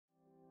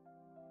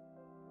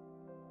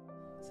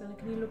Sally,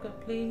 can you look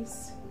up,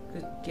 please?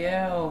 Good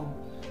girl.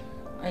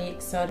 Are you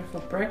excited for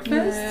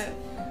breakfast? Yeah.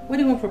 What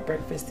do you want for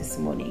breakfast this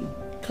morning?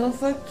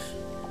 Cornflakes.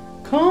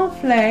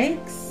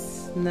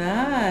 Cornflakes.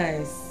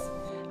 Nice.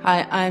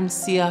 Hi, I'm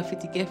Sia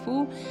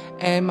Fitigefu,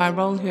 and my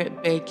role here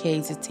at BK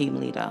is a team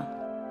leader.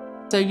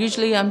 So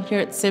usually I'm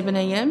here at 7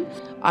 a.m.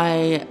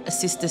 I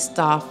assist the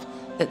staff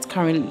that's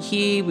currently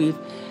here with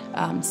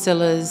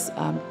sellers,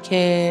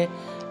 care,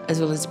 as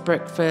well as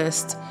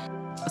breakfast.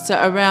 So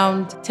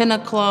around 10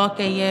 o'clock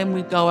a.m.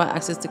 we go out,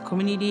 access the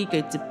community,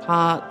 go to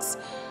parks,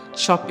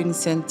 shopping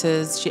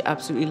centres. She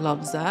absolutely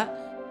loves that.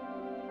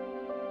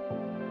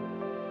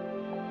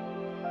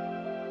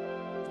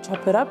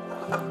 Chop it up.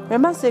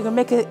 Remember, so you're going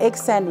to make an egg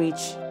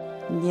sandwich.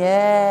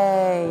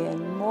 Yay,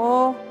 and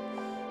more.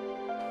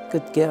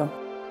 Good girl.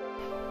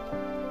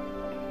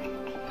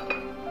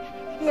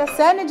 Your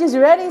sandwich is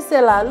ready,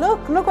 Silla.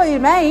 Look what you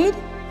made.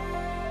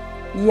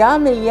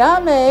 Yummy,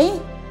 yummy.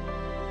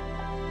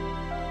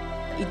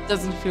 It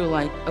doesn't feel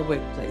like a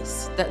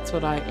workplace. That's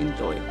what I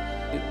enjoy.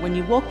 When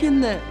you walk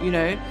in the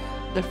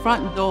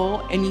front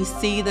door and you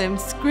see them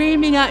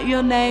screaming out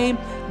your name,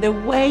 they're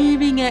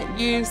waving at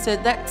you. So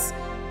that's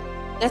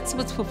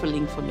what's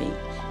fulfilling for me.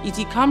 Is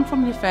you come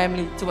from your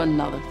family to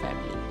another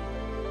family.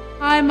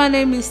 Hi, my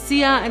name is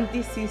Sia and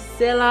this is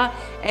Sella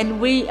and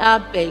we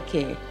are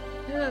BK.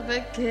 Yeah,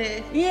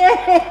 okay.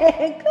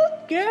 Yeah,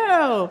 good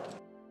girl.